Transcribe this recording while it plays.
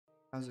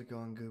How's it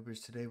going, goobers?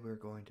 Today we're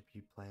going to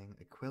be playing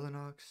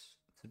Equilinox.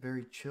 It's a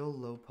very chill,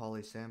 low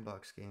poly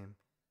sandbox game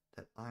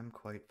that I'm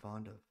quite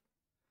fond of.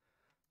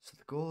 So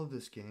the goal of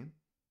this game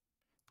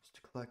is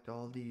to collect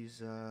all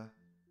these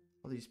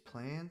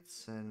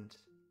plants and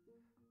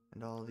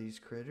all these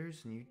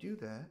critters, and you do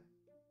that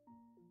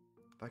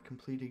by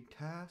completing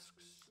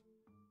tasks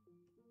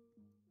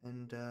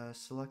and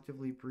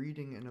selectively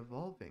breeding and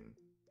evolving.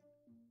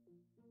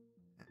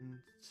 And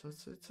so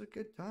it's a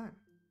good time.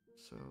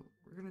 So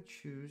we're gonna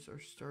choose our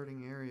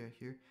starting area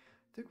here.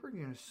 I think we're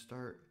gonna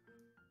start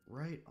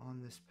right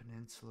on this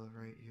peninsula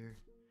right here.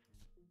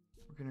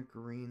 We're gonna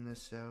green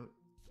this out,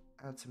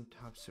 add some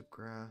tufts of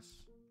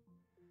grass,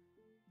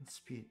 and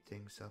speed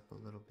things up a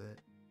little bit.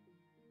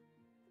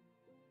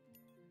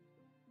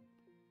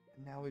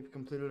 And now we've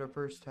completed our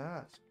first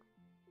task.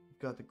 We've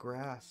got the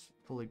grass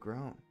fully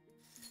grown.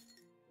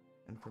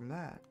 And from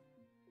that,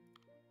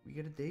 we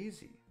get a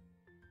daisy.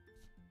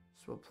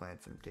 So we'll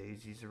plant some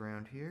daisies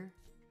around here.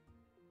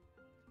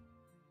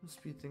 We'll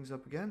speed things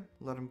up again,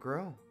 let them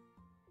grow.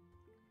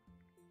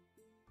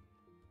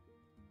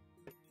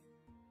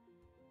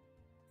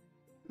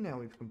 Now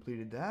we've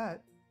completed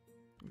that.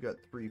 We've got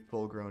 3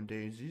 full-grown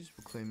daisies.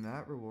 We'll claim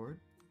that reward.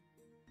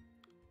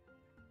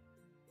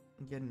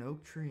 And get an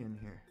oak tree in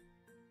here.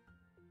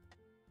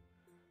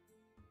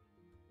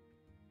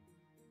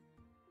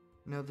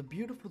 Now the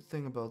beautiful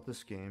thing about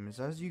this game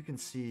is, as you can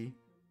see,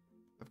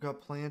 I've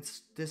got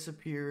plants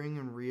disappearing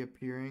and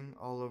reappearing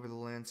all over the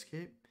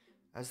landscape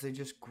as they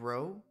just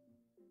grow.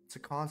 It's a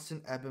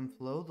constant ebb and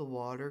flow. The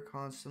water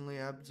constantly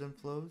ebbs and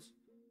flows.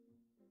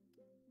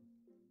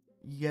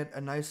 You get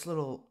a nice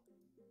little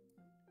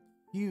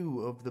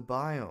hue of the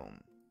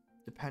biome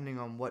depending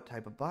on what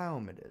type of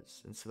biome it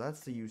is. And so that's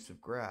the use of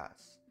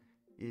grass,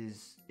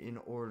 is in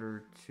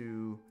order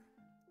to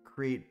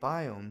create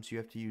biomes you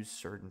have to use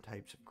certain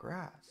types of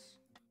grass.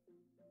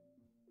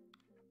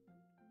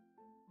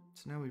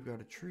 So now we've got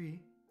a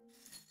tree,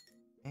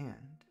 and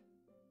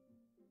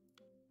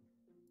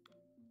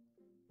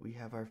we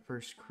have our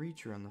first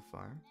creature on the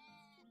farm,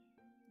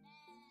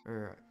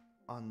 or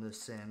on the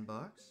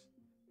sandbox.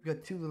 We've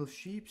got 2 little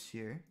sheeps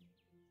here.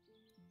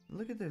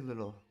 Look at their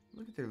little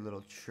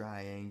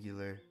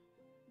triangular,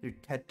 their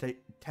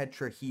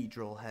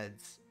tetrahedral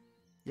heads.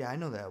 Yeah, I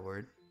know that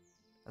word.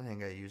 I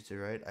think I used it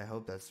right. I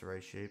hope that's the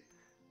right shape.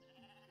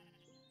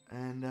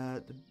 And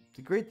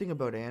the great thing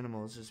about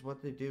animals is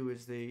what they do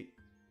is they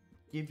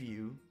give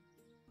you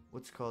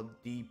what's called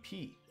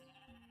DP,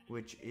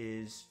 which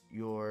is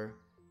your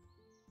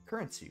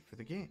currency for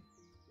the game.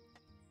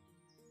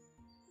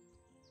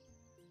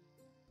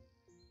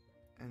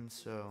 And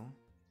so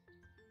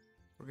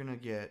we're gonna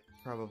get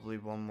probably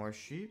 1 more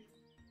sheep.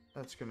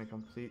 That's gonna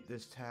complete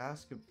this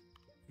task of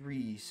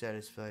 3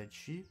 satisfied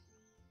sheep.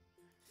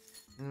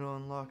 And it'll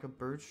unlock a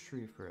birch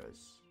tree for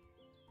us.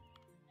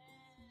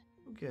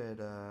 We'll get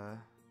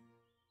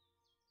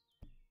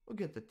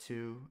the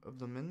 2 of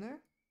them in there.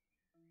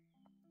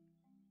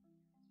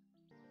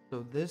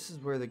 So this is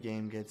where the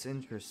game gets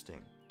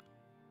interesting.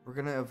 We're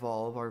gonna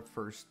evolve our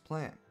first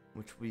plant,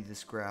 which will be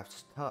this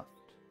grass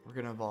tuft. We're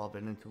gonna evolve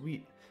it into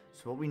wheat.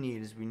 So what we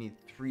need is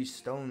 3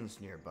 stones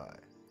nearby.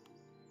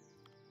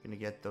 Gonna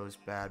get those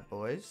bad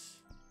boys,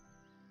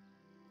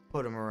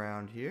 put them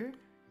around here,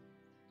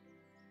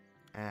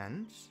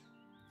 and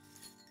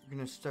we're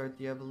gonna start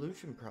the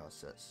evolution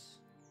process.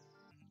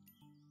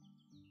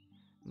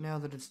 Now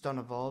that it's done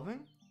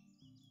evolving,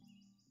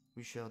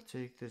 we shall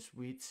take this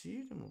wheat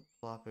seed and we'll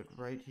plop it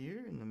right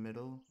here in the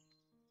middle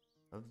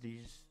of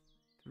these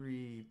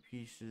 3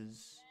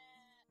 pieces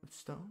of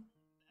stone.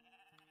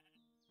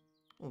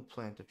 We'll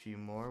plant a few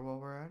more while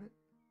we're at it.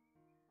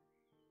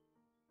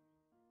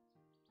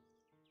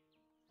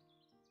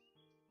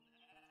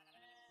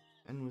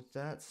 And with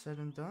that said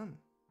and done,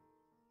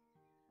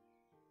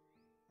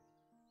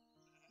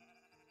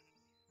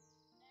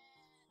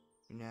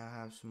 we now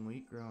have some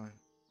wheat growing.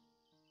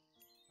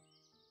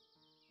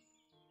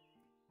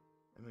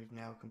 And we've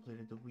now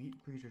completed the wheat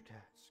breeder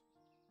task,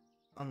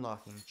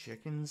 unlocking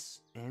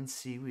chickens and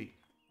seaweed.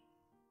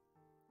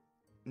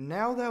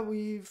 Now that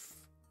we've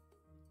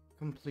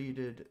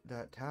completed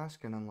that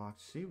task and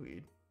unlocked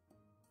seaweed,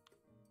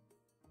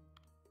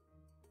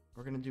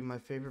 we're gonna do my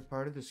favorite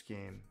part of this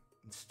game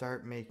and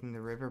start making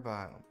the river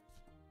biome,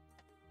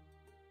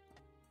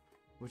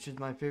 which is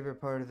my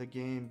favorite part of the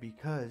game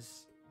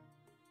because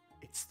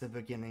it's the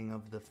beginning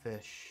of the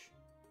fish.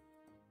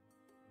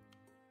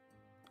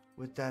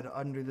 With that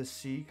under the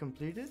sea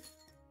completed,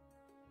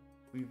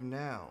 we've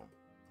now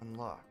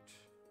unlocked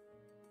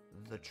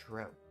the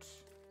trout.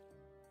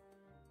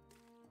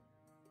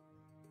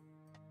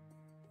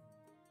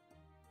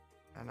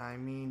 And I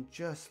mean,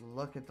 just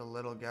look at the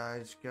little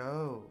guys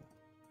go.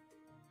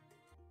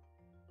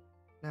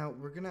 Now,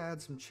 we're gonna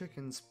add some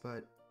chickens,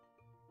 but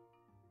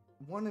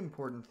one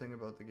important thing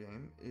about the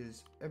game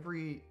is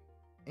every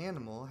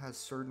animal has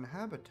certain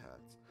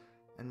habitats.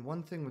 And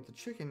one thing with the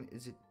chicken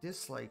is it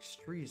dislikes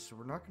trees, so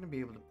we're not going to be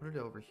able to put it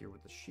over here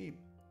with the sheep.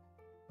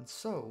 And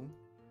so,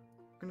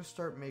 we're going to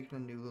start making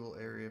a new little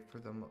area for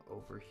them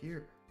over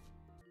here.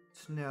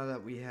 So now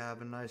that we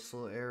have a nice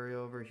little area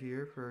over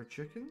here for our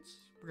chickens,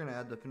 we're going to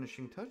add the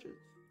finishing touches.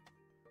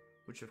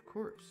 Which, of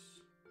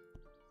course,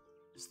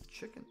 is the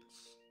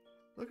chickens.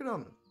 Look at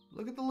them.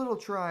 Look at the little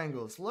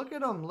triangles. Look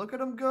at them. Look at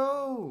them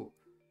go.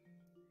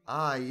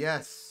 Ah,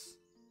 yes.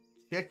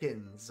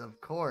 Chickens, of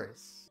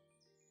course.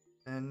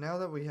 And now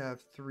that we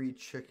have 3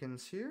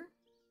 chickens here,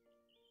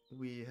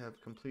 we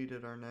have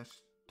completed our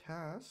next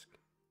task,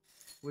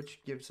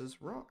 which gives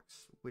us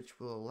rocks, which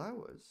will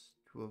allow us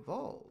to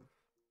evolve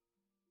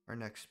our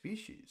next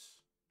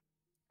species.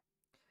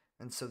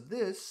 And so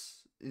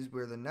this is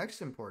where the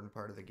next important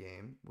part of the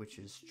game, which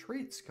is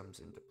traits, comes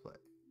into play.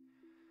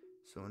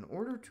 So in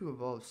order to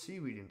evolve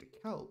seaweed into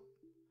kelp,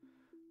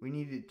 we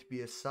need it to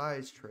be a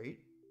size trait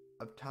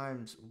of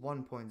times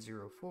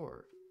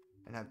 1.04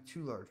 and have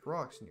 2 large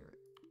rocks near it.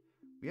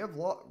 We have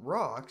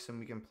rocks and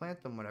we can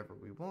plant them whenever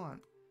we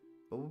want,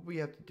 but what we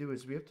have to do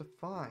is we have to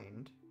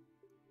find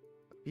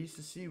a piece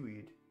of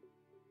seaweed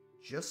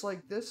just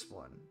like this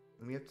one,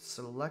 and we have to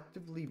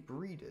selectively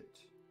breed it,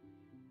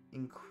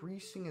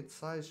 increasing its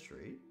size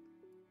trait.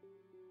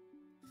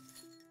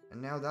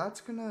 And now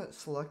that's gonna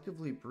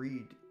selectively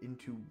breed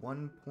into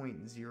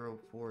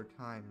 1.04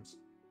 times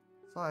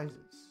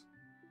sizes.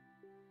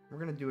 We're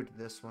gonna do it to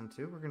this one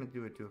too. We're gonna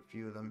do it to a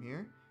few of them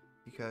here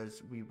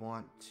because we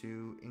want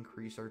to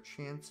increase our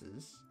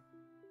chances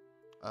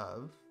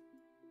of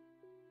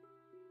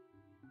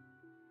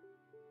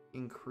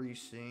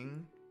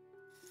increasing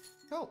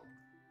kelp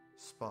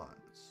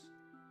spawns.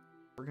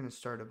 We're gonna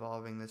start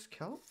evolving this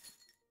kelp.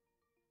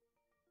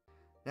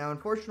 Now,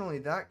 unfortunately,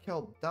 that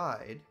kelp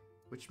died,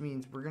 which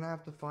means we're going to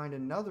have to find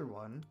another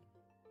one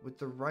with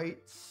the right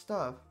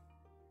stuff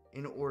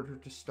in order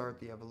to start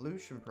the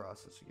evolution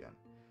process again.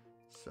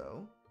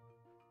 So,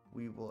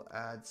 we will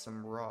add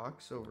some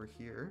rocks over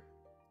here.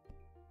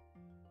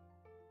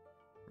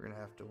 We're going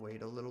to have to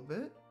wait a little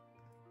bit.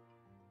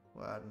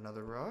 We'll add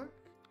another rock.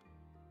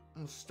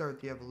 And we'll start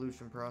the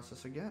evolution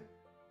process again.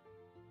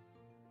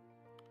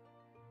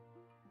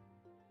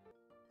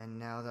 And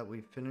now that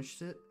we've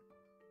finished it,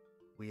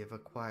 we have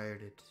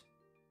acquired it.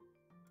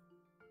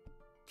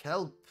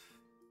 Kelp!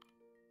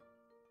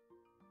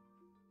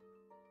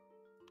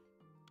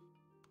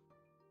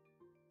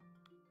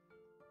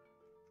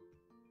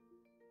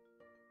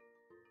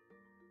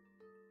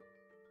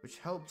 Which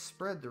helps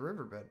spread the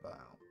riverbed biome.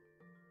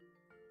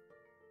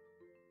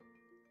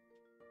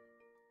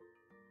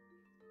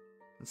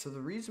 And so the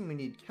reason we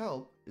need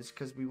kelp is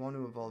because we want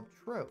to evolve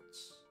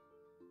trouts.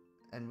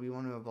 And we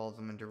want to evolve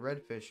them into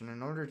redfish. And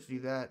in order to do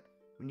that,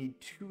 we need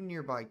 2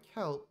 nearby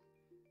kelp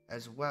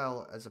as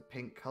well as a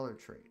pink color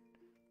trait.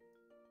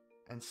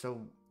 And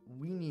so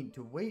we need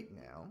to wait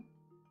now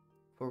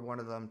for one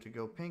of them to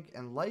go pink.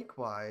 And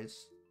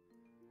likewise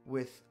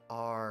with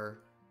our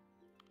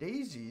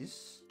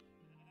daisies,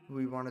 who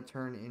we want to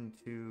turn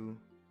into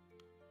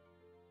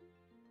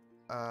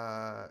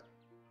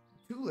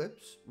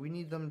tulips, we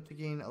need them to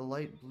gain a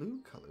light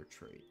blue color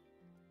trait.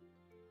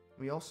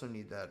 We also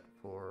need that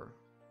for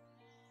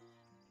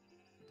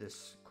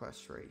this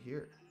quest right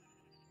here.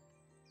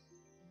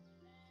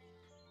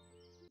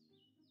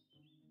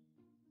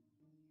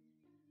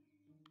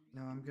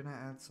 Now I'm gonna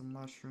add some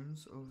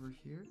mushrooms over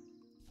here.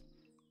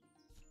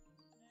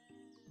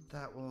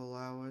 That will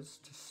allow us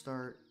to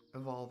start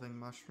evolving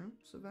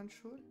mushrooms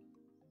eventually.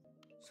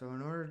 So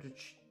in order to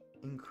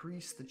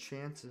increase the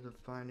chances of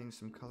finding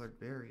some colored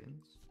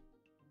variants,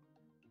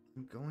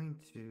 I'm going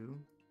to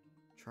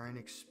try and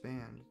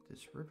expand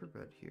this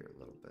riverbed here a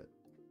little bit.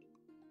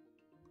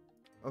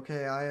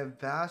 Okay, I have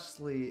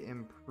vastly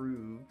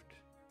improved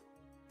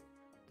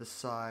the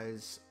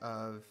size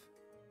of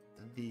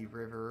the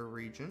river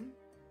region.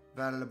 I've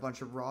added a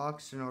bunch of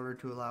rocks in order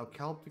to allow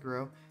kelp to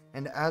grow,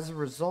 and as a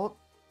result,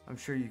 I'm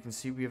sure you can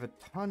see we have a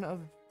ton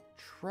of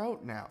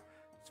trout now.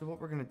 So what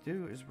we're gonna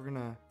do is we're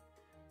gonna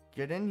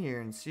get in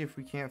here and see if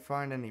we can't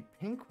find any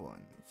pink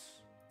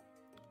ones.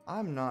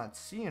 I'm not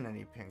seeing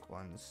any pink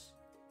ones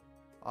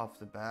off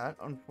the bat,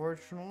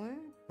 unfortunately,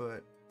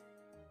 but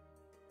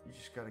you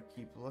just gotta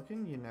keep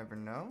looking. You never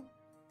know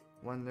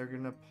when they're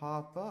gonna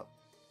pop up.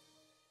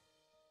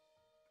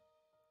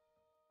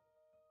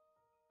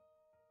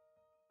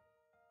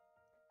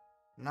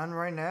 None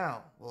right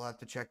now. We'll have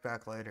to check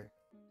back later.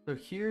 So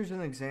here's an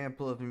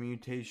example of a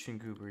mutation,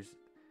 goobers.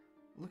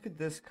 Look at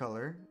this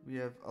color. We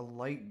have a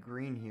light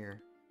green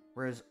here,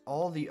 whereas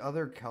all the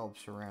other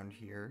kelps around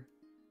here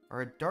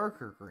are a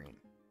darker green.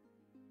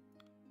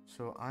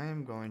 So I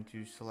am going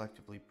to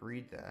selectively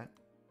breed that,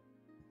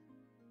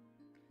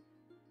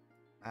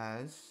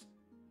 as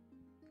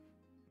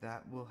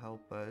that will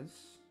help us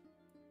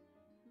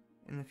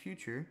in the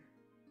future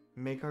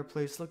make our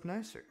place look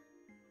nicer.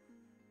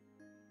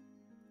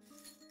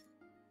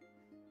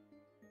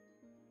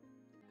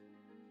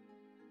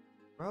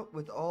 Well,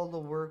 with all the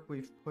work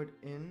we've put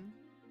in,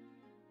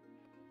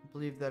 I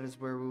believe that is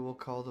where we will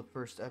call the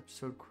first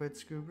episode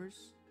quits,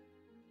 goobers.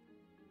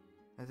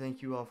 I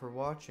thank you all for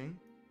watching,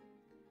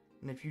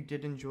 and if you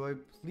did enjoy,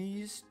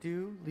 please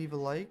do leave a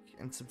like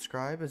and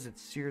subscribe, as it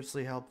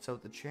seriously helps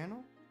out the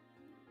channel.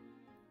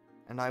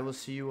 And I will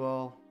see you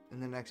all in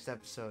the next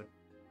episode.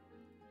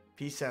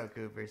 Peace out,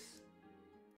 goobers.